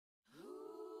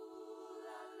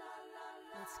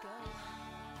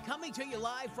Coming to you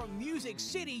live from Music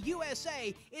City,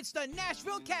 USA, it's the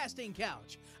Nashville Casting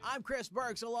Couch. I'm Chris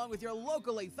Burks, along with your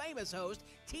locally famous host,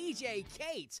 TJ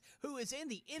Cates, who is in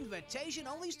the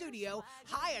invitation-only studio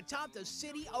high atop the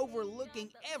city overlooking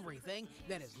everything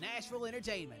that is Nashville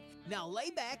entertainment. Now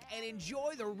lay back and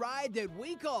enjoy the ride that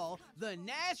we call the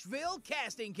Nashville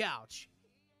Casting Couch.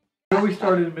 Where we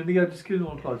started a minute ago, just get a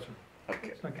little closer. Okay.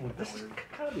 It's not gonna look that weird.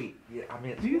 Gotta be, yeah, I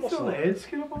mean, it's Do you almost feel the like- edge?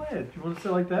 Scoot up on the edge. You want to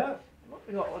sit like that?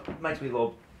 You know, it makes me a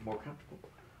little more comfortable.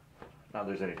 Not that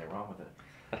there's anything wrong with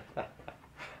it.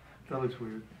 That looks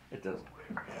weird. It does look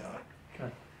weird. Yeah.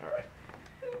 Okay. All right.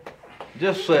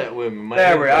 Just sit with me, man.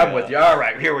 There we are. I'm with you. All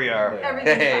right, here we are.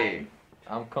 Everything's Hey.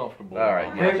 I'm comfortable. All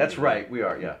right, yeah, Hey. that's right. We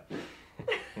are, yeah.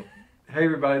 Hey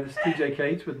everybody, this is TJ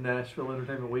Cates with Nashville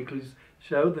Entertainment Weekly's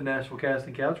show, the Nashville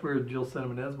Casting Couch. We're with Jill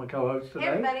Santibanez, my co-host today.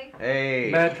 Hey everybody. Hey.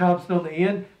 Matt Thomson on the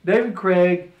end. David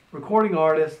Craig, recording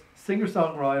artist,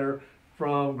 singer-songwriter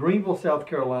from Greenville, South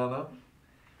Carolina.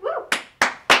 Woo!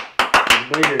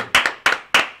 Weird.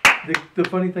 The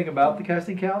funny thing about the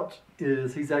casting couch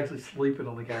is he's actually sleeping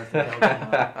on the casting couch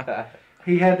tonight.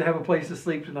 He had to have a place to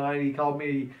sleep tonight. He called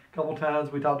me a couple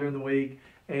times. We talked during the week,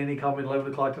 and he called me at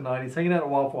 11 o'clock tonight. He's hanging out at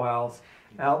Waffle House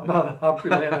out by the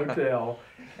Opryland Hotel,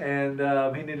 and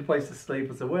he needed a place to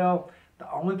sleep. I said, well,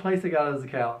 the only place I got is the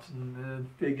couch, and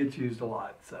it gets used a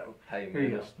lot. So Hey, here you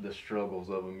man, go. the struggles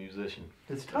of a musician.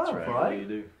 It's tough, right. right? What do you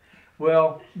do?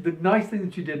 Well, the nice thing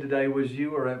that you did today was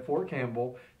you were at Fort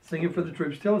Campbell singing for the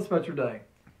troops. Tell us about your day.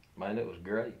 Man, it was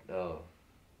great.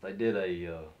 They did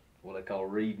a, what they call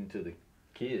reading to the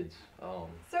kids.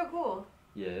 So cool.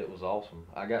 Yeah, it was awesome.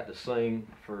 I got to sing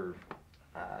for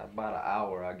about an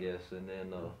hour, I guess, and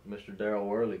then Mr. Darryl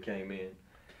Worley came in.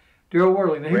 Daryl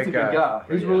Worley, now he's Great a good guy. guy.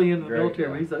 He's Yeah, really in the great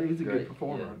military, guy. but he's a good Great,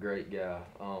 performer. Yeah, great guy.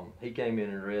 He came in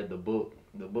and read the book.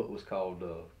 The book was called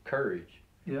Courage.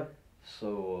 Yeah.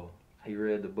 So he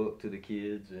read the book to the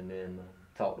kids and then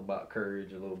talked about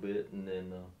courage a little bit, and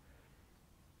then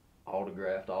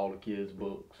autographed all the kids'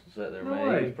 books. Sat there, No man.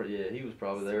 way. He was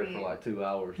probably there for Sweet. like 2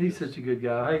 hours. He's just- such a good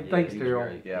guy. Hey, yeah, thanks, he was Daryl.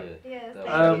 great, Yeah. Yes. That thank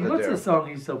was- you. What's the Daryl. song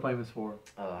he's so famous for?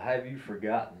 Have you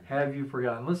forgotten? Have You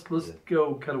Forgotten? Let's Yeah.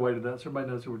 go cut away to that so everybody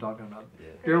knows who we're talking about. Yeah.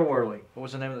 Daryl Worley. What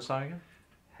was the name of the song again?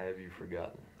 Have you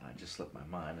forgotten? I just slipped my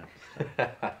mind.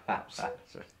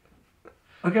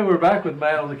 Okay, we're back with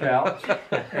Matt on the couch.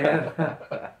 And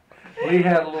we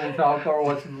had a little talk while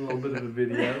watching a little bit of the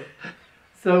video.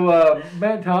 So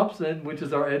Matt Thompson, which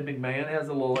is our Ed McMahon, has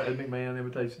a little Ed McMahon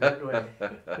imitation. Go ahead.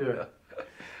 Do it.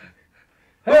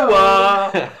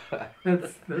 Hello.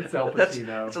 That's Al That's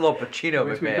Pacino. a little Pacino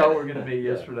Which we McMahon. thought we were going to be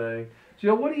yesterday.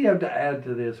 Jill, what do you have to add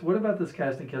to this? What about this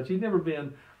casting couch? You've never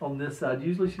been on this side.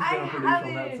 Usually she's been I a producer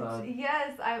on that haven't. side.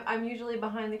 Yes, I'm usually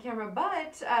behind the camera,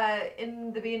 but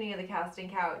in the beginning of the casting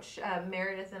couch,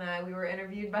 Meredith and I, we were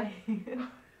interviewed by.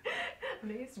 I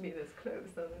used to be this close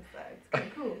on this side. It's kind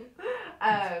of cool.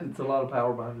 It's a lot of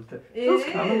power behind this. It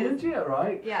It's kind of is. legit,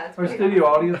 right? Yeah, it's Our pretty studio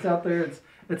awesome. audience out there,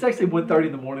 it's actually 1:30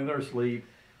 in the morning. They're asleep.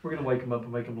 We're going to wake them up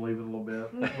and make them leave in a little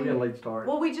bit. We got a late start.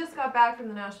 Well, we just got back from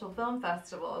the Nashville Film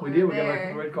Festival. we did. were We got back there.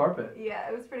 on the red carpet. Yeah,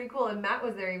 it was pretty cool. And Matt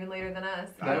was there even later than us.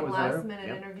 Matt Gave a was there. last minute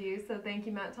Yep. interview. So thank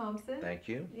you, Matt Thompson. Thank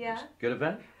you. Yeah. It was a good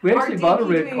event. We actually Our bought a DQ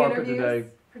red doing carpet interviews, today.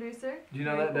 Producer. Do you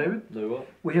know Very that, cool. David? Do what?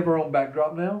 We have our own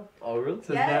backdrop now. Oh, really? It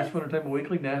says Yes. Nashville Entertainment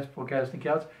Weekly, Nashville Casting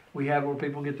Couch. We have where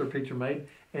people get their picture made.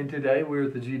 And today we're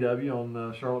at the GW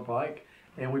on Charlotte Pike,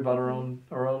 and we bought our own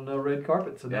red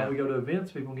carpet. So now Yeah. we go to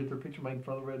events, people can get their picture made in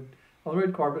front of on the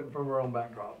red carpet in front of our own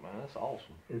backdrop. Man, that's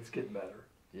awesome. It's getting better.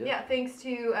 Yeah, thanks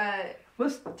to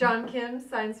Let's John Kim,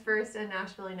 Signs First, and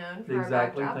Nashville Known for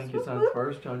exactly. our backdrops. Thank you, Whoop, Sons whoop.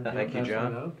 First, John. Thank you, Nashville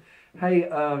John. Known. Hey,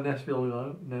 Nashville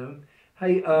Known.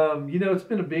 Hey, it's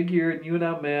been a big year, and you and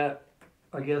I met,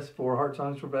 I guess, for Heart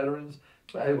Songs for Veterans.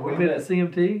 We met at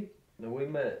CMT. No, we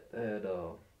met at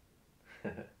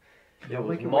Don't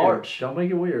make it March. weird. Don't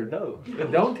make it weird. No.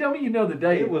 Don't tell me you know the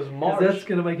date. It was 'cause March That's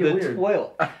gonna make it the weird.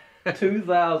 12th,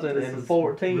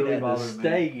 2014, really at the bothering me.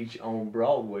 stage on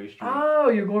Broadway Street. Oh,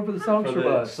 you're going for the For songster the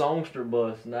bus. Songster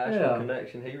Bus, Nashville Yeah.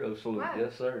 Connection Hero Salute. Wow.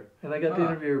 Yes, sir. And I got to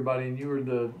interview everybody, and you were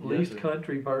the Yes, least sir.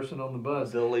 country person on the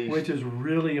bus, The least. which is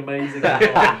really amazing.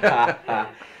 Yeah,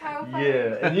 How funny.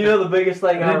 and you know the biggest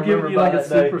thing And I then remember giving you like about a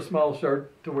that day. super small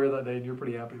shirt to wear that day, and you're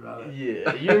pretty happy about it.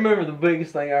 Yeah, you remember the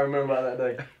biggest thing I remember about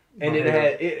that day, and My it hair.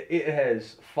 had it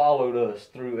has followed us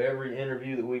through every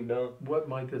interview that we've done. What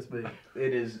might this be?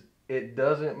 It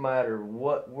doesn't matter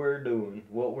what we're doing,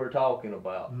 what we're talking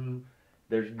about. Mhm.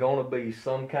 There's gonna be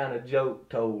some kind of joke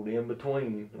told in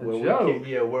between A where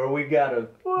joke? where we gotta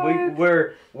What?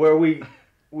 where we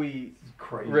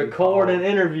Crazy. record Paul. an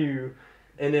interview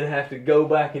and then have to go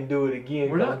back and do it again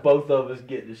We're because not- both of us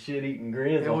get the shit-eating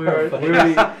grins And on we our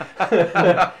face.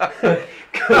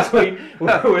 Because we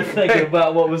were thinking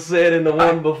about what was said in the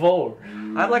one before.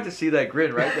 I'd like to see that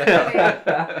grin right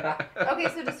there. Okay,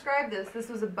 so describe this. This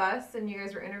was a bus, and you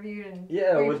guys were interviewed, and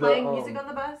Yeah, were you with playing the, music on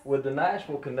the bus? With the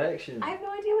Nashville Connection. I have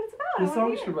no idea what it's about. The I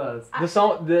wanna hear songster it. bus. The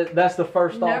song, that's the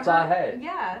first thoughts I Never- had.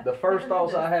 Yeah. The first never heard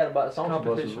thoughts I this. had about the songster bus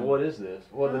was, Competition. what is this?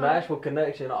 Well, the Uh-huh. Nashville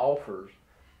Connection offers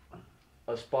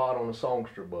a spot on the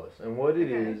songster bus. And what it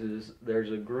Okay. is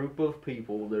there's a group of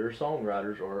people that are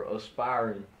songwriters or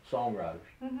aspiring songwriters.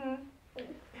 Mhm.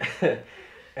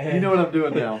 And- You know what I'm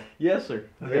doing now. Yes, sir.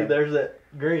 Okay. There's that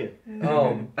grin.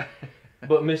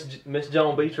 But Miss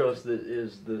Joan Betros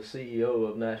is the CEO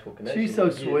of Nashville Connection. She's so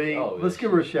Yes. sweet. Oh, Let's yes.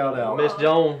 give her a shout out. Miss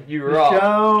Joan, you Miss rock.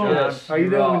 Joan, Yes, how you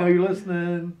doing? rock. We know you're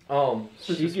listening.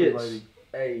 Such She a sweet gets lady.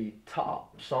 a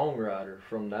top songwriter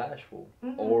from Nashville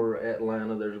Mhm. or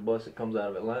Atlanta. There's a bus that comes out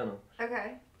of Atlanta,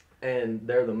 Okay. and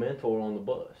they're the mentor on the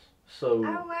bus. So Oh,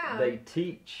 wow. they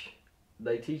teach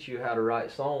you how to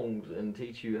write songs and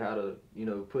teach you how to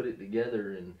put it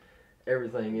together and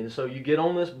everything. And so you get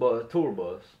on this tour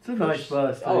bus. It's a nice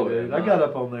bus, too, Oh, dude. yeah, I got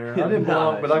up on there. I didn't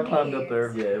belong, Nice. but I climbed up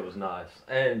there. Yeah, it was nice.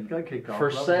 And Got kicked off. for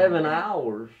but I was 7 on.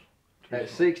 hours at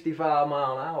 65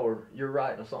 mile an hour, you're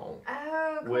writing a song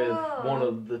Oh, cool. with one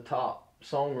of the top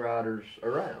songwriters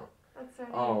around. That's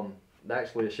so neat.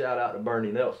 Actually, a shout out to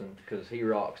Bernie Nelson because he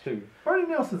rocks too. Bernie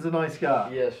Nelson's a nice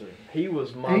guy. Yes, sir. He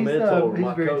was my He's, mentor, he's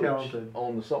my very coach talented.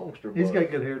 on the songster. He's bus.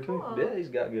 got good hair, too. Cool. Yeah, he's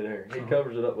got good hair. He Uh-huh.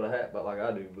 covers it up with a hat, but like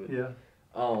I do. But Yeah.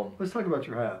 um, Let's talk about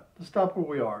your hat. Let's stop where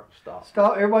we are. stop.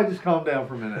 Stop. Everybody just calm down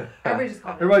for a minute. Everybody just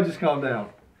called me. Everybody just calm down.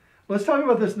 Let's talk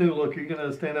about this new look. Are you going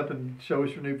to stand up and show us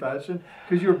your new fashion?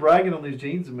 Because you were bragging on these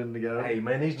jeans a minute ago. Hey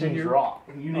man, these jeans you're- rock.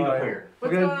 You need All a right. pair.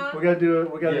 What's we going gotta, on? We got to do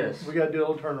it. We got Yes. to do a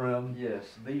little turnaround. Yes,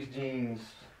 these jeans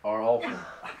are awesome.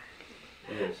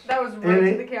 Yes. That was And right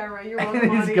he- to the camera. You're welcome.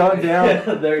 And he's honey. gone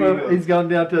down. There you go. He's gone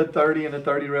down to a 30 and a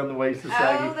 30 around the waist of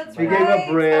saggy. Oh, that's he right. gave up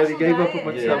bread. He Special gave up a diet.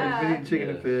 bunch of Yeah. stuff. He's been eating chicken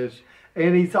and Yes. fish.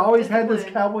 And he's always had this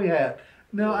Discipline. cowboy hat.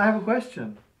 Now, Yeah. I have a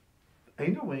question.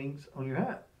 Angel wings on your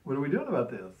hat. What are we doing about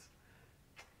this?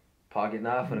 Pocket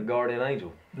knife and a guardian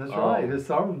angel. That's Oh. right. His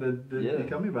song that Yeah. you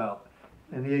told me about.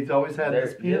 And he's always had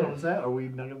this There- pin yeah. on his hat. Are we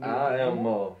not going to do I it? am.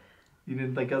 You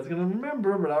didn't think I was going to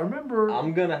remember, but I remember.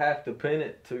 I'm gonna have to pin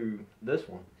it to this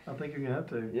one. I think you're going to have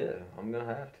to. Yeah, I'm gonna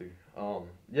have to.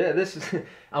 Yeah, this is.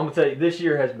 I'm gonna tell you, this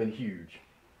year has been huge,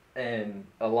 and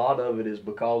a lot of it is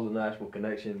because of the Nashville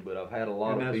Connection. But I've had a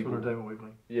lot And of Nashville people. Entertainment Weekly.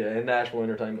 Yeah, and Nashville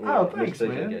Entertainment. Oh, Week, thanks, Mixtape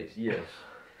man. Gates, yes.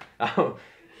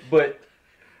 But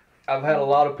I've had a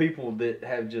lot of people that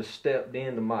have just stepped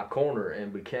into my corner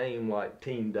and became like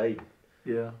Team David.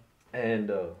 Yeah.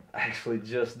 And actually,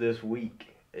 just this week,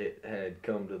 it had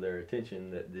come to their attention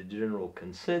that the general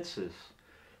consensus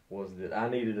was that I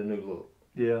needed a new look.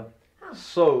 Yeah.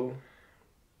 So,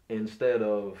 instead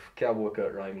of cowboy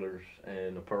cut Wranglers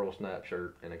and a pearl snap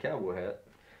shirt and a cowboy hat,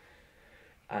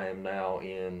 I am now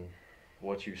in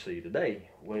what you see today.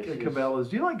 Which The is- Cabela's.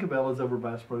 Do you like Cabela's over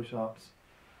Bass Pro Shops?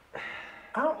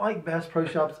 I don't like Bass Pro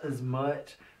Shops as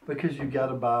much because you got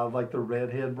to buy like the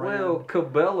Redhead brand, Well,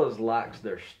 Cabela's likes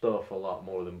their stuff a lot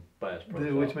more than Bass Pro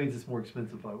which Shop. means it's more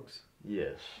expensive, folks.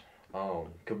 Yes.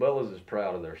 Cabela's is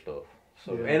proud of their stuff.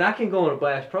 So, Yeah. and I can go in a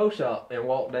Bass Pro Shop and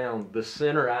walk down the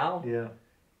center aisle Yeah.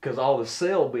 because all the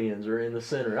sale bins are in the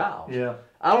center aisle. Yeah.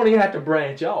 I don't even have to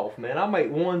branch off, man. I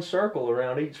make one circle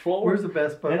around each floor Where's the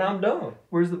best? and I'm done.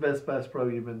 Where's the best Bass Pro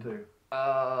you've been to?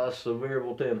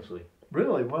 Sevierville, Tennessee.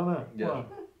 Really? Why not? Yeah.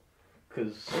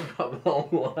 Because it's probably the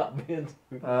only one I've been to.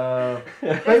 Why?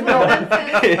 There's one in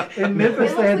Memphis. In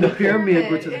Memphis, It they had looks the like a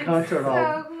Pyramid, which is a It's concert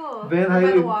hall. So cool. Van By the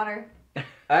Halen- water.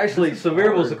 Actually, This is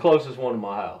Sevierville's the hard. closest one to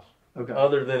my house. Okay.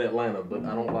 Other than Atlanta, but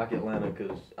I don't like Atlanta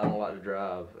because I don't like to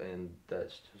drive, and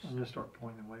that's just I'm gonna start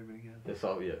pointing and waving again. it's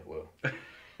all yeah. Well,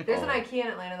 There's an IKEA in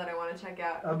Atlanta that I want to check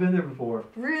out. I've been there before.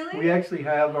 Really? We actually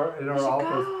have in We our should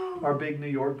office go. our big New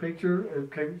York picture.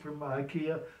 It came from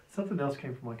IKEA. Something else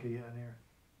came from IKEA in here.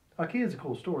 IKEA is a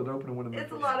cool store. They're opening one in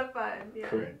Memphis. It's a lot of fun. Yeah.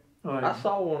 correct. All right. I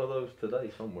saw one of those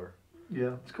today somewhere.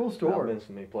 Yeah, it's a cool I've store. been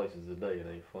so many places today, it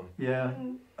ain't funny. Yeah.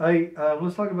 Mhm. Hey,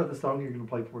 let's talk about the song you're going to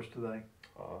play for us today.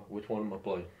 Which one am I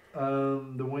playing?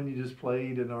 The one you just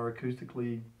played in our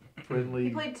acoustically friendly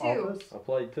You played two. office. I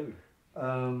played two.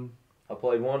 Um, I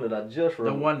played one that I just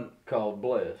wrote The one, called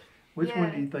Blessed. which one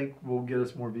Yeah. do you think will get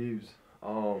us more views?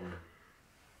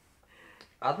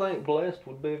 I think Blessed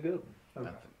would be a good one.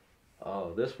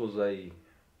 Okay. This was a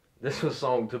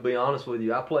song, to be honest with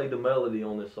you, I played the melody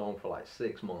on this song for like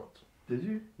 6 months. Did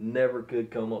you? Never could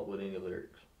come up with any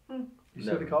lyrics. You should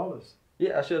Never. have called us.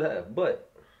 Yeah, I should have,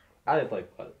 but I didn't think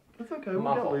about it. That's okay. We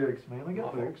My got fault. lyrics, man. I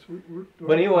got My lyrics.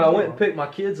 But anyway, I went and picked my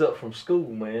kids up from school,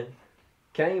 man.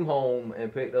 Came home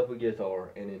and picked up a guitar,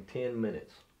 and in 10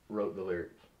 minutes wrote the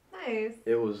lyrics. Nice.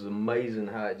 It was amazing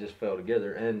how it just fell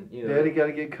together, and you know. Daddy got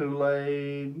to get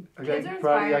Kool-Aid. Kids are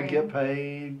Friday I inspiring. get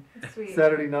paid. That's sweet.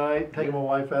 Saturday night, taking my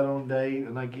wife out on a date,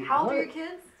 and I get. How old what? are your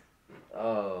kids?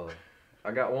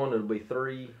 I got one that'll be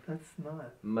 3 That's not.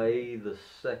 May the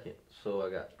 2nd, so I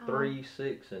got Oh. 3,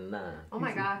 6, and 9. Oh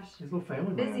my gosh. He's a little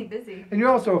family Busy, man. busy. And you're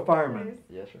also a fireman.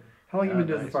 Yes, sir. How long you been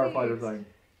doing nice. the firefighter Sweet. thing?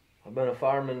 I've been a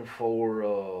fireman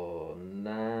for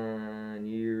 9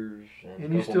 years.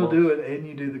 And you still do it, and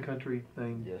you do the country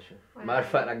thing. Yes, sir. Wow. Matter of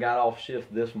fact, I got off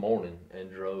shift this morning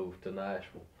and drove to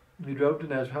Nashville. You drove to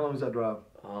Nashville. How long was that drive?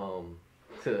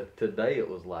 Today it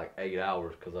was like 8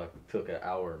 hours because I took an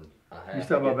hour and a half. You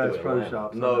stopped to by get Bass to Pro Atlanta.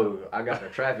 Shops, No, I got in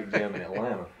a traffic jam in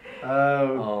Atlanta.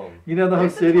 You know the whole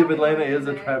There's a city of traffic Atlanta light is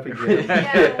a there. traffic jam.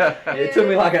 Yeah. It took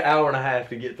me like an hour and a half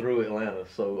to get through Atlanta.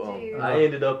 So Jeez. I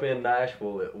ended up in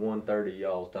Nashville at 1:30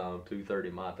 y'all's time,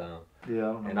 2:30 my time. Yeah, I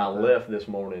don't know And I about that. left this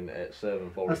morning at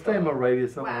 7:45. I stay in my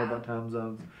radius. I don't know Wow. about time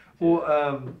zones.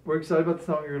 Well, we're excited about the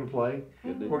song you're gonna play.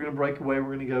 Good deal. We're gonna break away.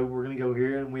 We're gonna go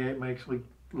here, and we may actually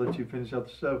let you finish out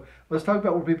the show. Let's talk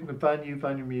about where people can find you,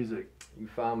 find your music. You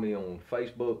can find me on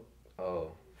Facebook.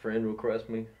 Friend request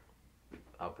me.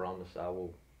 I promise I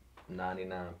will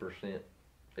 99%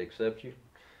 accept you.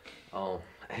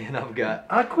 And I've got.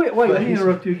 I quit. Wait, let me Facebook.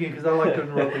 interrupt you again because I like to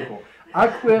interrupt people. I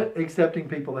quit accepting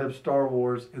people that have Star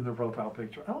Wars in their profile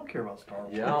picture. I don't care about Star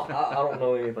Wars. Yeah, I don't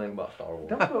know anything about Star Wars.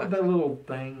 Don't put that little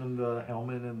thing and the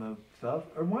helmet and the stuff.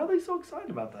 And why are they so excited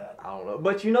about that? I don't know.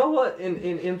 But you know what?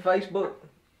 In Facebook,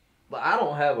 like, I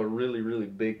don't have a really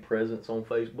big presence on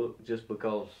Facebook just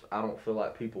because I don't feel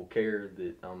like people care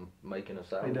that I'm making a Hey,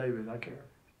 salary. David, I care.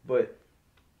 But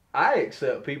I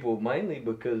accept people mainly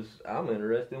because I'm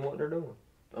interested in what they're doing.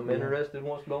 I'm Yeah. interested in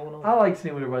what's going on. I like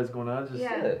seeing what everybody's going on. I just,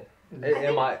 Yeah. Yeah. I It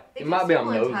think might it might keeps be I'm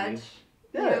people in nosy. touch,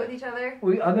 Yeah. you know, with each other. I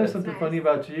know That's something nice. funny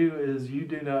about you is you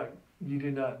do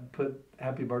not put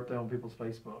happy birthday on people's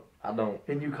Facebook. I don't.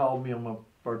 And you called me on my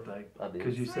birthday I did.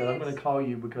 because you said I'm Sweet. going to call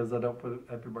you because I don't put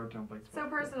happy birthday on Facebook. So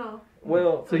personal.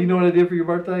 Well, So you know what I did for your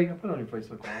birthday? I put it on your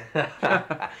Facebook wall.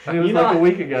 And it was You know, like a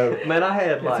week ago. man, I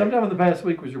had And like. sometime in the past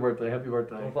week was your birthday. Happy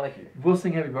birthday. Well, thank you. We'll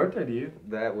sing happy birthday to you.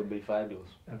 That would be fabulous.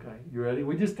 Okay, you ready?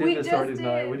 We just did We this just Saturday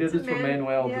night. We did did this for Man-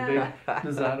 Manuel, yeah. the big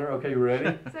designer. Okay, you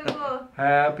ready? So cool.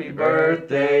 Happy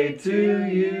birthday to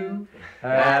you.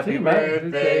 Happy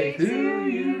birthday to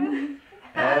you.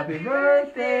 Happy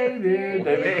birthday, dear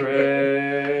David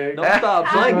Craig. Don't stop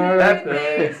Happy singing.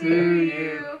 birthday to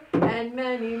you. And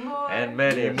many more. And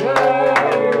many Whoa.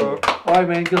 more. All right,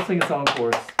 man, go sing a song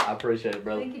for us. I appreciate it,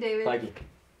 brother. Thank you, David. Thank you.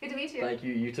 Good to meet you. Thank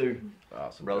you. You too,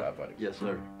 Awesome brother. job, buddy. Yes,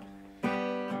 sir.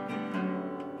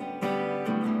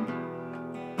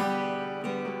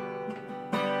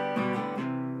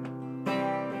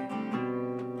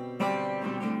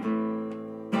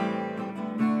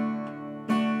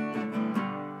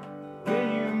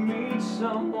 When you meet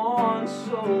someone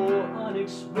so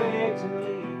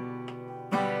unexpectedly,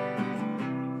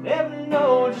 you never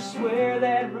know just where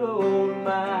that road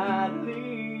might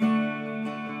lead.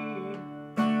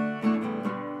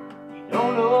 You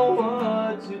don't know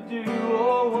what to do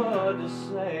or what to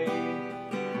say.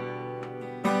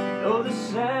 Know the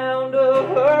sound of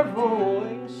her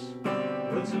voice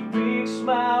puts a big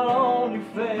smile on your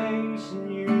face,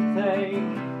 and you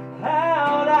think,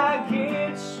 how'd I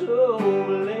get so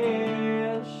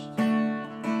blessed?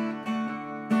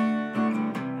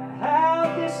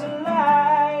 How'd this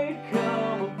light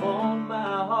come upon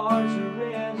my heart to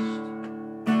rest?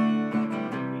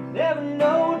 You never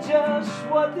know just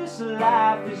what this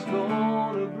life is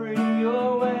gonna bring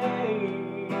your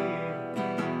way.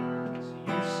 So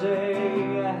you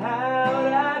say,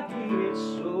 how'd I get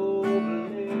so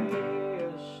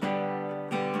blessed?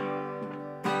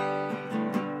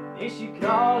 And she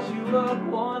calls you up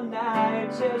one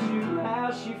night, tells you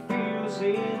how she feels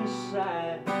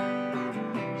inside.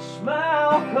 You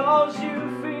smile cause you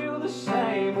feel the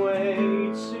same way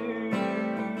too.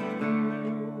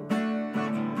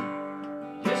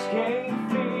 Just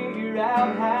can't figure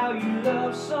out how you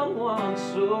love someone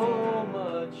so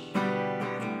much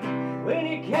when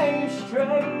it came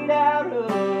straight out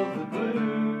of the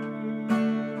blue.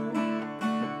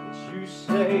 But you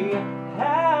say,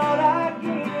 how'd I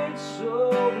get so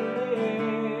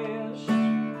blessed?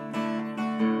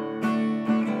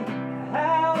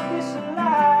 How'd this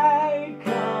light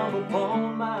come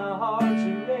upon my heart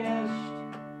to rest?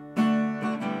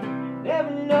 You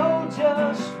never know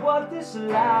just what this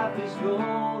life is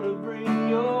gonna bring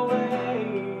your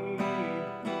way.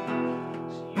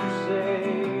 So you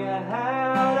say,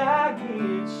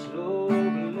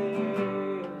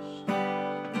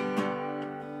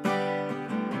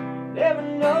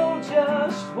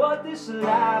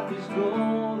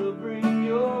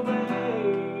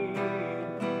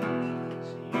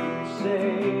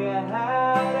 say,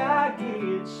 how'd I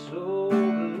get so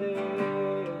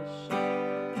blessed?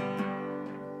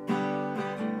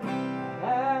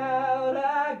 How'd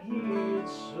I get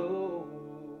so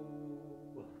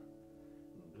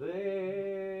blessed?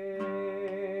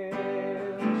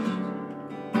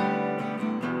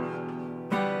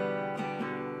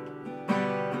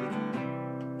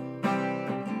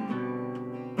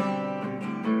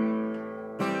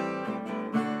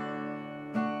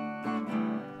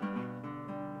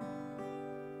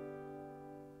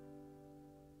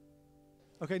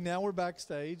 Okay, now we're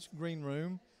backstage, green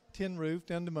room, tin roof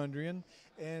down to Mundrian,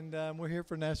 and we're here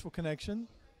for Nashville Connection,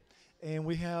 and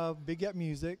we have Big Gap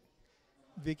Music.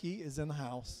 Vicky is in the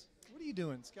house. What are you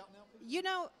doing, scouting out people? You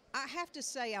know, I have to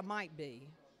say I might be.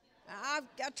 I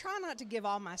try not to give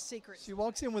all my secrets. She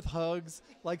walks in with hugs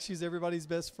like she's everybody's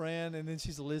best friend, and then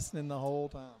she's listening the whole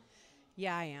time.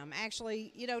 Yeah, I am.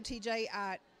 Actually, you know, TJ,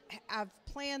 I've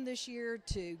planned this year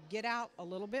to get out a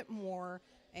little bit more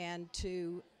and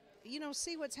to, you know,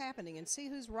 see what's happening and see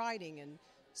who's writing and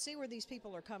see where these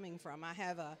people are coming from. I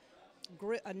have a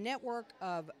network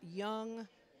of young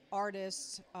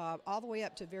artists all the way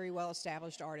up to very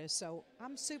well-established artists. So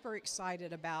I'm super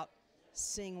excited about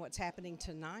seeing what's happening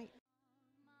tonight.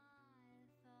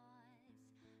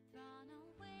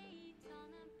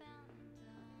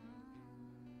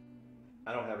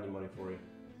 I don't have any money for you.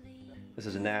 This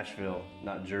is Nashville,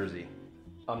 not Jersey.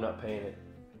 I'm not paying it.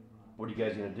 What are you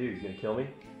guys gonna do? You gonna kill me?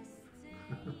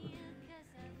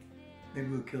 Maybe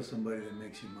we'll kill somebody that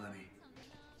makes you money.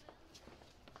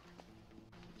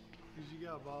 Who's you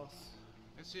got, boss?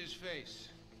 That's his face.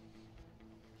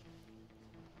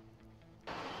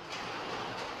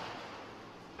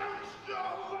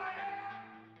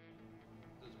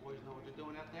 Those boys know what they're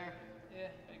doing out there?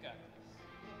 Yeah, they got this.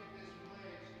 Look at this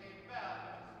place.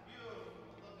 Campbell. It's beautiful.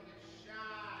 Look at it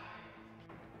shine.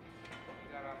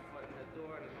 We got our foot in the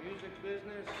door in the music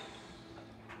business.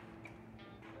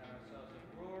 Got ourselves a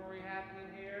brewery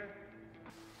happening here.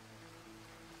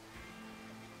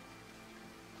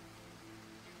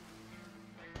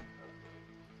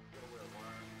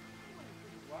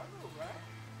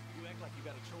 You act like you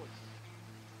got a choice.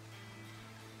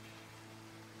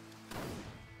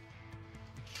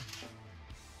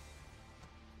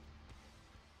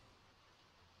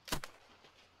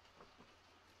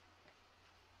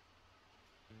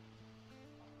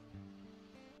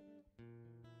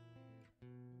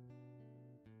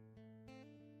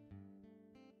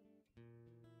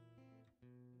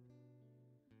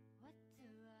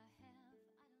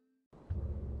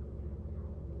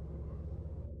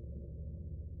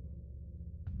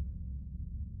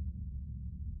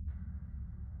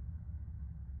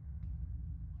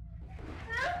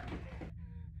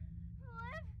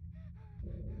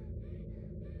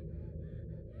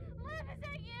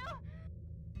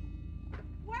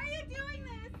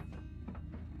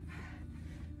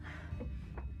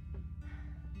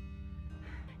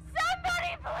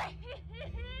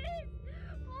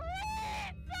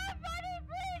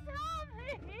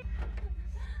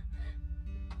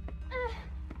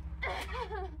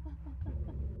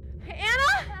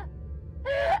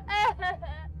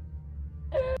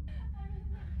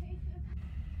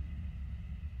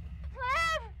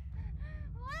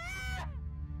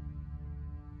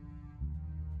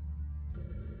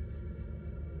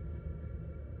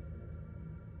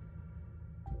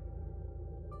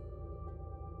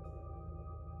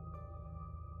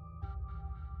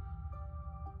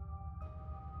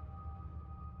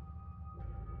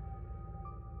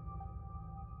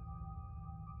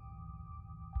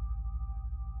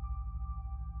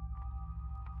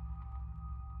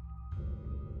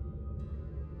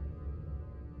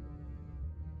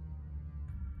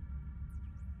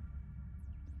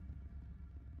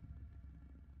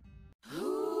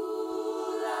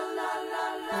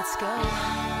 Let's go.